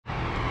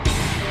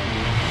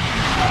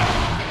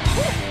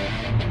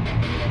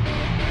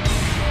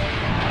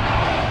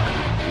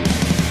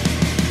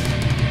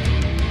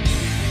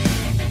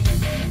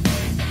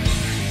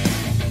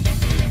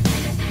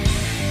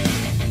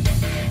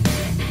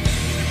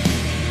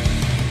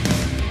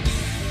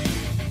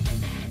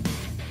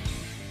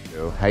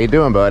How you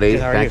doing, buddy?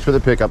 Thanks for the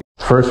pickup.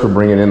 First, we're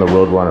bringing in the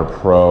Roadrunner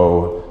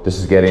Pro. This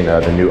is getting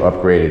the new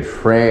upgraded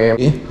frame,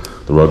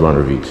 the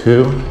Roadrunner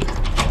V2.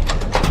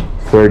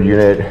 Third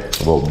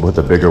unit, we'll put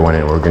the bigger one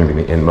in. We're going to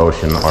be the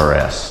InMotion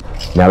RS.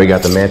 Now we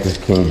got the Mantis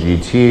King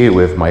GT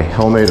with my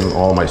helmet and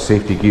all my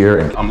safety gear.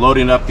 And I'm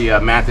loading up the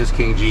Mantis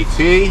King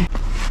GT.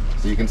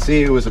 So you can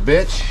see it was a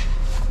bitch.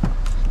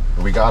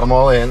 We got them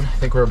all in. I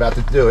think we're about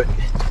to do it.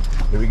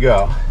 Here we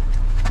go.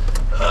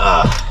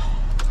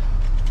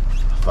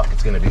 Fuck,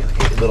 it's gonna be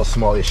a little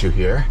small issue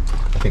here.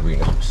 I think we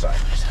can go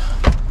sideways.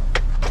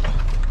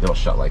 It'll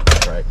shut like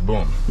that, right?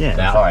 Boom. Yeah.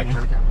 Now, all right.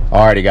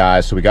 Alrighty,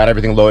 guys. So we got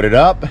everything loaded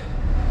up.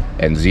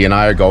 And Z and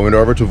I are going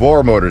over to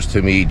Voromotors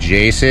to meet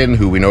Jason,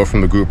 who we know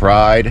from the group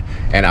ride,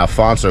 and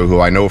Alfonso,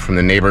 who I know from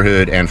the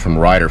neighborhood and from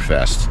Rider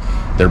Fest.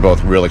 They're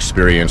both real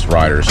experienced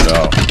riders,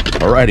 so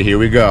alrighty, here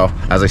we go.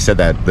 As I said,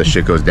 that the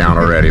shit goes down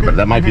already, but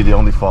that might be the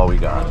only fall we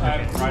got.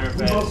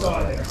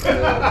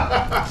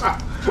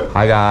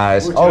 Hi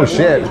guys. Oh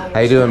shit. How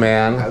you doing,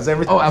 man? How's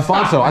everything? Oh,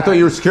 Alfonso, I thought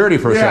you were security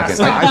for a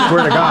second. I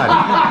swear to God.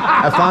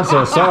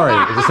 Alfonso, sorry.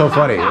 It's so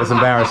funny. It's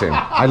embarrassing.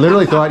 I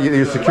literally thought you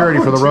were security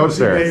for the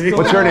Roadster.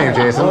 What's your name,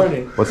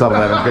 Jason? What's up,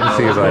 Evan? Good to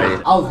see you,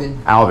 buddy. Alvin.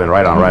 Alvin,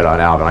 right on,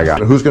 Alvin. I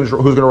got it. Who's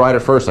gonna ride it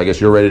first? I guess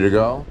you're ready to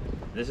go.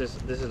 This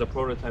is a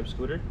prototype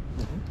scooter.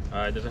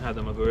 It doesn't have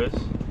the Maguras,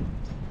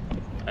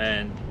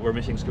 and we're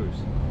missing screws.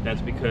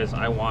 That's because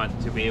I want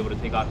to be able to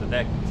take out the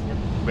deck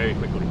very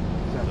quickly.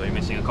 So you're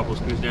missing a couple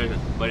screws there,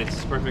 but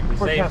it's perfectly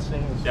safe.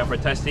 Yeah, for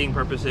testing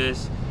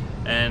purposes.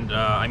 And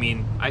I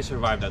mean, I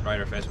survived at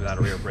Rider Fest without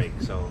a rear brake,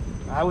 so.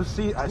 I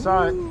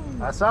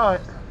saw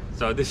it.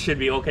 So this should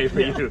be okay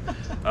for you.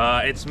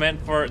 It's meant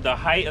for, the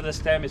height of the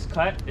stem is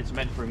cut. It's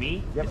meant for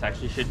me. Yep. It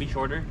actually should be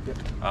shorter.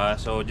 Yep.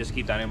 So just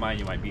keep that in mind.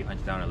 You might be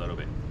hunched down a little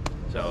bit.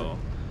 So.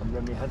 I'm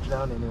gonna be hunched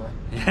down anyway.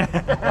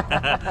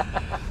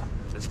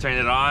 Let's turn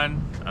it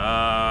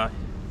on.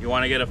 You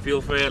want to get a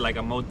feel for it, like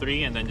a mode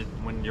 3, and then just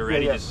when you're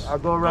ready, just I'll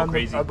go around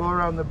crazy. I'll go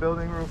around the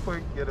building real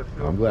quick, get a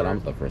feel. I'm glad I'm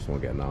the first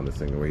one getting on this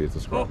thing. The way he's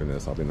describing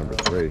this, I'll be number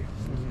 3.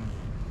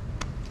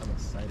 I'm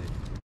excited.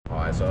 All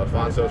right, so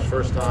Alfonso's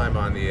first time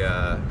on the,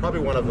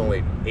 probably one of the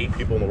only 8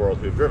 people in the world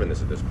who've driven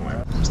this at this point.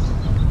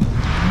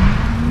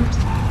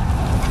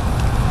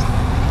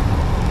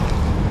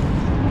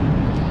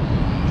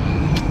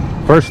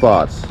 First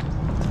thoughts.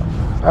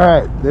 All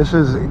right, this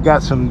has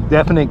got some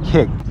definite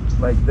kick.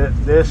 Like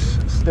this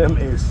stem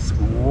is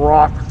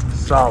rock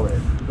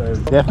solid. There's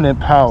definite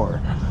power.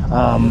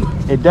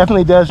 It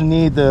definitely does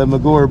need the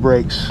Magura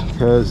brakes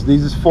because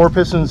these 4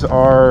 pistons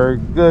are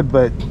good,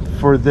 but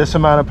for this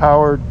amount of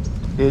power,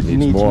 it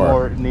needs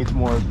more. It needs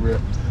more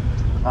grip.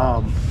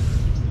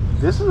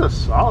 This is a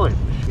solid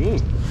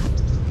machine.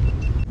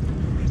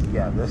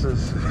 Yeah, this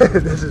is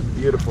this is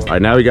beautiful. All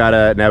right, now we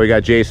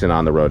got Jason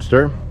on the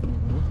Roadster.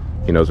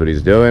 He knows what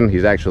he's doing.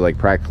 He's actually like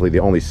practically the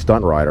only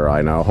stunt rider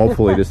I know.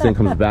 Hopefully this thing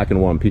comes back in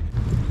one piece.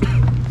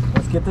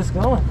 Let's get this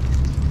going.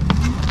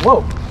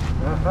 Whoa.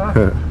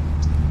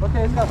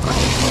 Okay, it's got pump.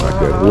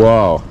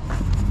 Whoa.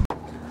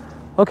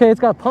 Okay,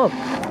 it's got pump.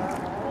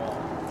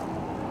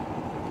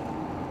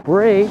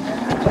 Brake.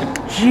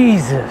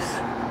 Jesus.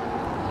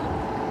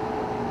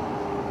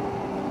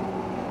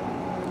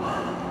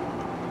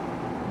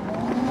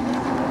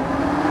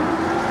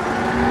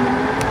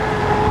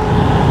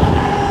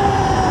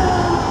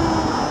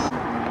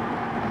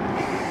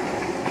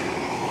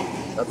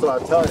 That's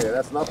what I'm telling you.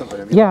 That's nothing for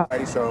him. Yeah.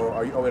 So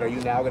are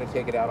you now going to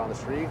take it out on the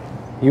street?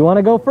 You want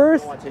to go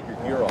first? I want to take your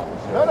gear off.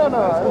 No.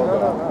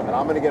 And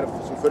I'm going to get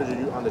some footage of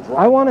you on the drive.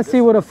 I want to see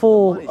what a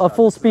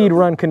full speed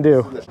run can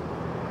do.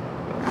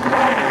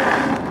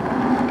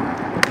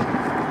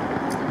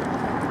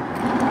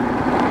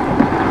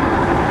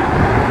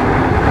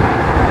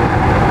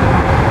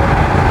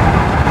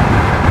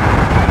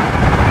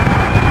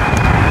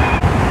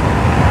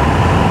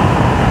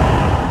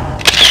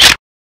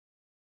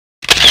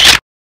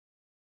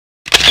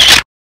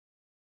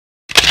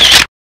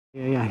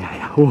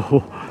 Yeah. Whoa.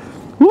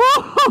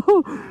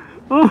 Whoa.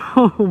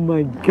 Oh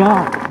my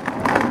God.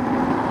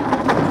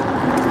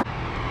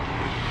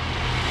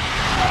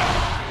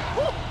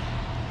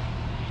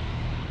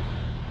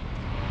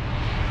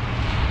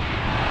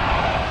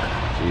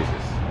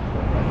 Jesus.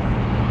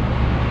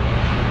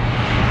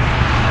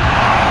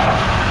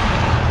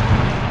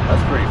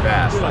 That's pretty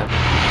fast.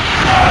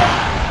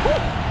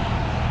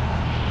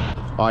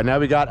 All right, now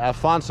we got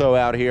Alfonso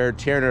out here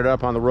tearing it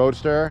up on the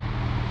Roadster.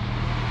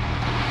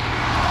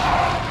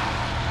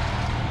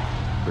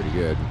 Pretty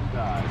good.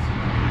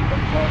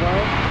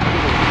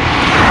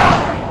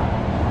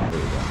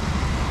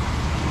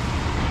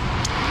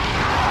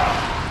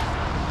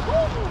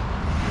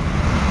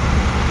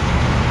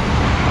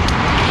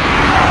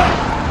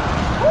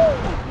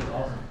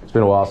 It's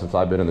been a while since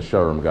I've been in the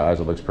showroom,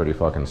 guys. It looks pretty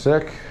fucking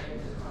sick.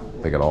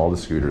 They got all the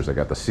scooters. They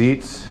got the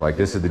seats. Like,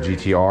 this is the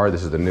GTR.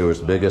 This is the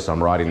newest, biggest.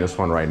 I'm riding this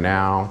one right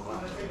now.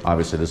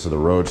 Obviously, this is the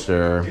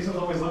Roadster. These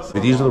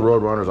are the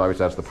Roadrunners.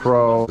 Obviously, that's the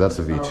Pro. That's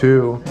the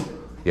V2.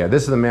 Yeah,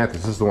 this is the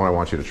Mantis. This is the one I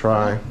want you to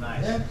try.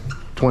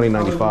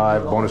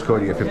 $20.95. Bonus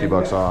code, you get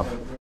 $50 off.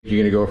 You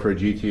gonna go for a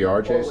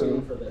GTR,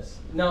 Jason? For this.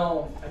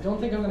 No, I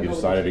don't think I'm gonna. You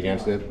decided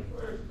against it?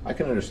 I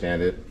can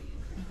understand it.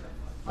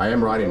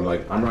 I'm riding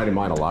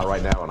mine a lot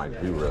right now, and I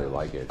do really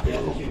like it.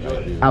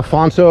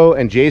 Alfonso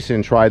and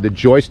Jason tried the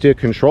joystick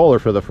controller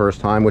for the first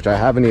time, which I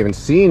haven't even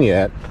seen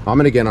yet. I'm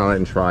gonna get on it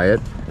and try it.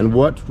 And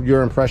what's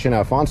your impression,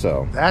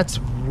 Alfonso? That's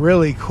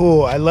really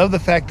cool. I love the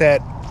fact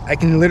that I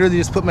can literally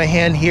just put my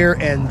hand here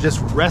and just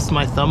rest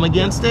my thumb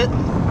against it,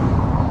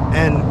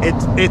 and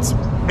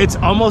it's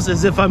almost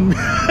as if I'm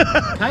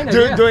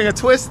doing a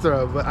twist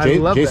throw. But I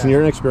love Jason, that.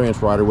 you're an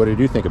experienced rider. What did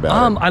you think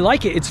about it? I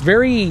like it. It's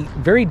very,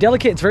 very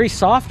delicate. It's very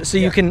soft, so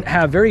you can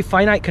have very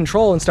finite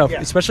control and stuff,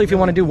 especially if you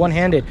want to do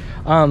one-handed.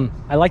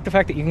 I like the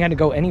fact that you can kind of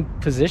go any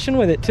position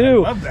with it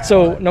too. I love that.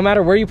 So no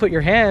matter where you put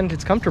your hand,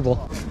 it's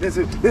comfortable. This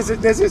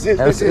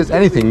is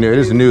anything new. It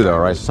is new though,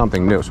 right?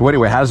 Something new. So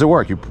anyway, how does it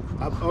work? You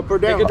up or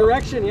down? Pick a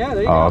direction. Yeah,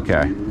 there you go. Oh,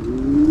 okay.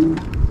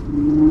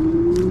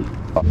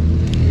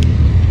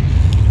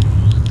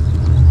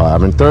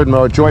 I'm in third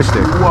mode,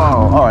 joystick. Whoa,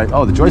 all right.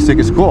 Oh, the joystick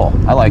is cool.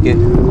 I like it.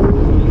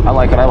 I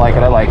like it, I like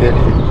it, I like it.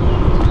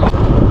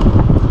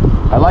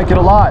 I like it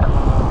a lot.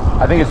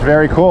 I think it's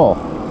very cool.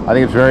 I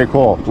think it's very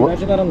cool.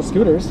 Imagine that on the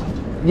scooters.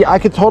 Yeah, I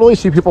could totally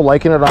see people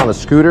liking it on the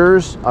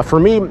scooters. For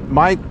me,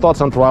 my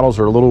thoughts on throttles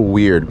are a little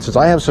weird. Since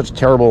I have such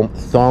terrible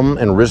thumb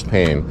and wrist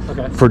pain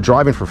for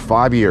driving for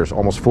 5 years,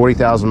 almost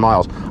 40,000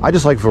 miles, I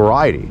just like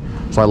variety.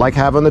 So I like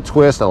having the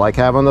twist, I like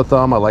having the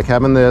thumb, I like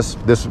having this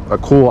a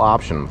cool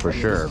option for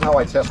sure. This is how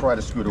I test ride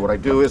a scooter. What I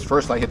do is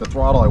first I hit the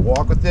throttle, I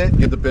walk with it,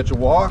 give the bitch a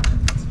walk,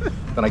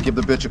 then I give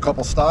the bitch a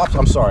couple stops.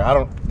 I'm sorry, I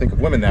don't think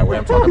of women that way.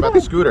 I'm talking about the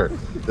scooter.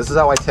 This is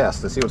how I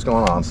test to see what's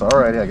going on. So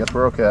alrighty, I guess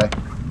we're okay.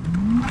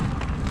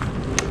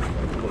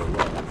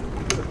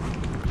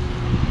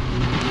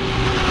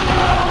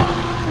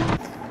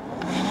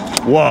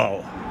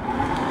 Whoa.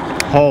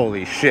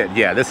 Holy shit.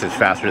 Yeah, this is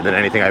faster than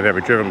anything I've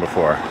ever driven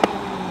before.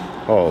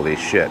 Holy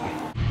shit.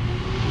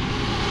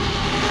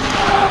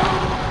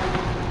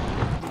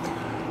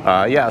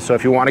 Yeah, so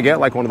if you want to get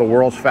like one of the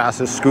world's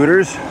fastest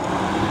scooters,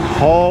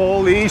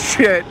 holy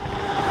shit.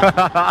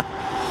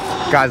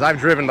 Guys, I've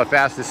driven the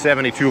fastest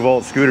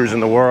 72-volt scooters in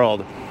the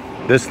world.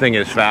 This thing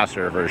is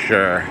faster for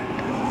sure.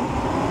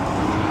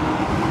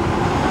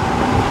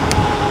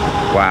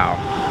 Wow.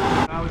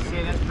 I would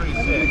say that's pretty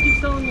sick.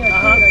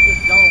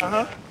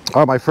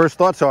 Oh, my first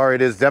thoughts are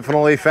it is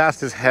definitely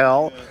fast as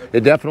hell.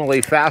 It's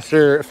definitely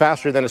faster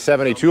than a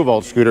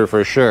 72-volt scooter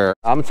for sure.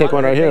 I'm gonna take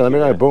one right here. Let me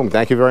know. Boom.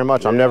 Thank you very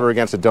much. I'm never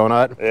against a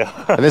donut.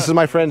 Yeah. And this is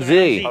my friend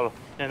Z.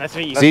 Yeah, nice to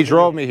meet you. Z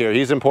drove me here.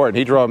 He's important.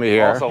 He drove me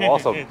here.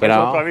 Awesome. You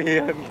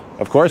know?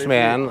 Of course,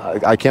 man.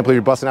 I can't believe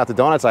you're busting out the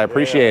donuts. I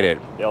appreciate it.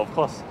 Yeah, of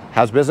course.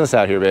 How's business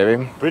out here,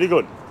 baby? Pretty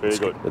good. Pretty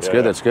good. That's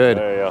good. That's good.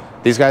 Yeah.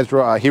 These guys,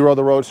 he rode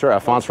the Roadster.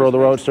 Alfonso rode the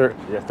Roadster.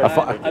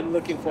 Yeah, I'm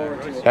looking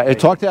forward to it.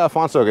 Talk to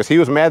Alfonso because he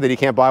was mad that he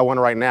can't buy one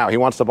right now. He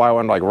wants to buy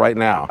one like right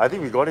now. I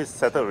think we got it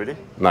settled already.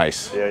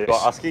 Nice. Yeah, you're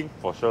asking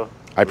for sure.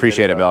 I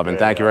appreciate it, Melvin.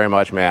 Thank you very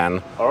much,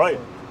 man. All right.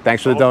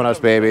 Thanks for the donuts,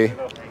 baby.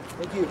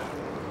 Thank you.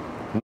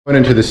 Went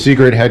into the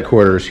secret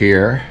headquarters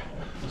here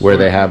where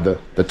they have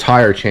the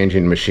tire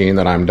changing machine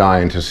that I'm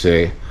dying to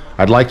see.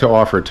 I'd like to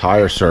offer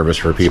tire service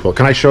for people.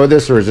 Can I show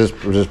this or is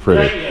this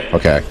pretty?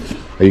 Okay.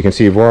 You can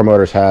see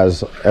Voromotors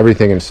has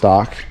everything in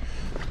stock.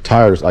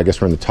 Tires, I guess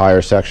we're in the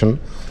tire section.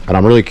 And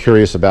I'm really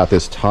curious about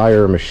this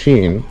tire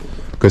machine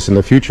because in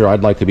the future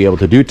I'd like to be able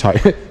to do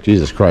tire.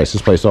 Jesus Christ,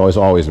 this place is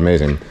always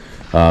amazing.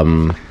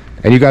 And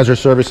you guys are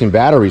servicing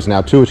batteries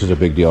now too, which is a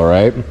big deal,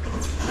 right?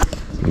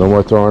 No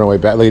more throwing away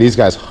batteries. Look at these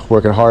guys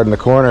working hard in the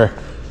corner.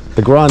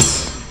 The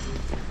grunts.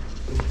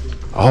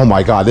 Oh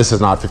my God, this is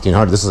not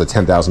 $1,500. This is a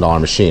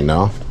 $10,000 machine,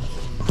 no?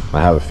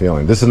 I have a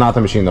feeling. This is not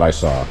the machine that I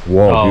saw.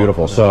 Whoa,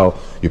 beautiful. Yeah. So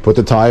you put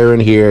the tire in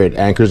here, it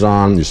anchors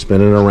on, you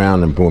spin it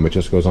around, and boom, it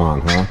just goes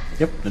on, huh?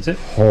 Yep, that's it.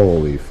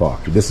 Holy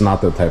fuck. This is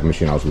not the type of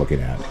machine I was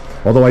looking at.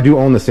 Although I do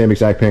own the same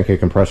exact pancake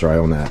compressor. I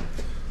own that.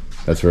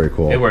 That's very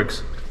cool. It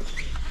works.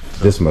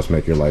 This must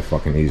make your life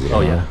fucking easy.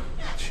 Oh, yeah.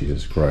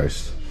 Jesus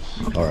Christ.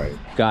 All right.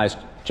 Guys,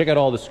 check out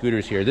all the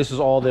scooters here. This is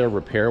all their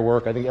repair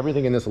work. I think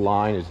everything in this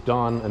line is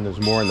done, and there's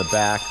more in the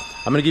back.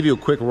 I'm going to give you a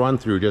quick run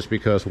through just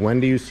because when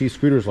do you see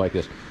scooters like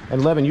this?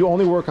 And Levin, you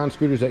only work on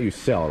scooters that you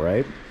sell,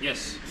 right?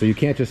 Yes. So you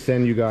can't just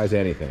send you guys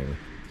anything.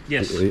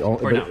 Yes.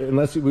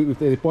 Unless if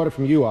they bought it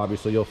from you,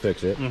 obviously you'll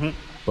fix it.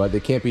 But they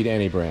can't beat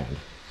any brand.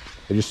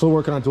 And you're still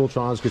working on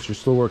Dualtrons because you're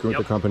still working with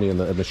the company in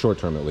the short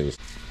term at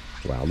least.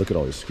 Wow, look at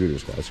all these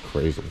scooters, guys.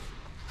 Crazy.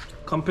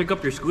 Come pick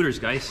up your scooters,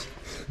 guys.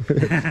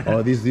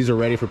 Oh, these are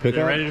ready for pickup?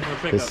 They're ready for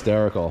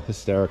pickup.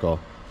 Hysterical.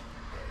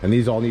 And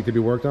these all need to be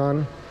worked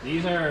on?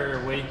 These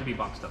are waiting to be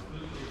boxed up.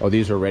 Oh,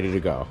 these are ready to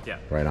go? Yeah.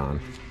 Right on.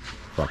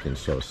 Fucking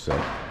so sick.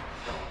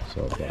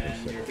 So fucking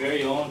and sick. Your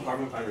very own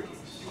carbon fiber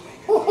keys.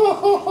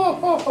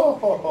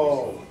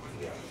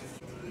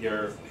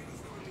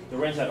 The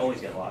rims that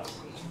always get lost.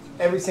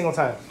 Every single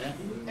time. Yeah.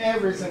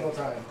 Every single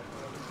time.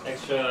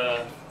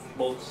 Extra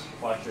bolts,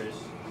 washers,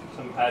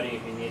 some padding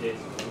if you need it,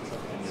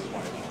 and this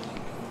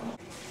one.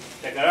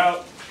 Check that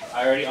out.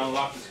 I already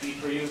unlocked the speed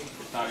for you.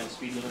 It's not in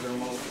speed limiter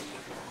mode.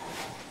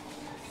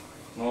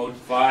 Mode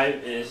 5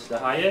 is the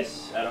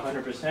highest at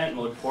 100%.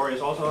 Mode 4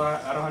 is also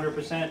at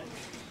 100%.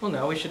 Well,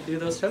 now we should do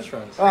those test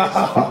runs.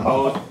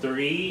 Mode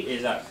 3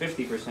 is at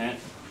 50%.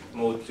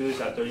 Mode 2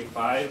 is at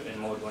 35, and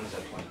Mode 1 is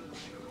at 20.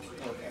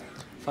 Okay.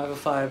 5 of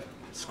 5.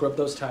 Scrub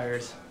those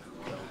tires.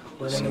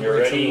 Let When them you're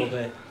brakes a ready, little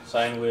bit.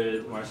 sign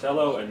with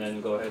Marcelo, and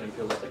then go ahead and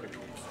peel the sticker.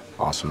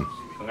 Awesome.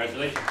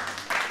 Congratulations.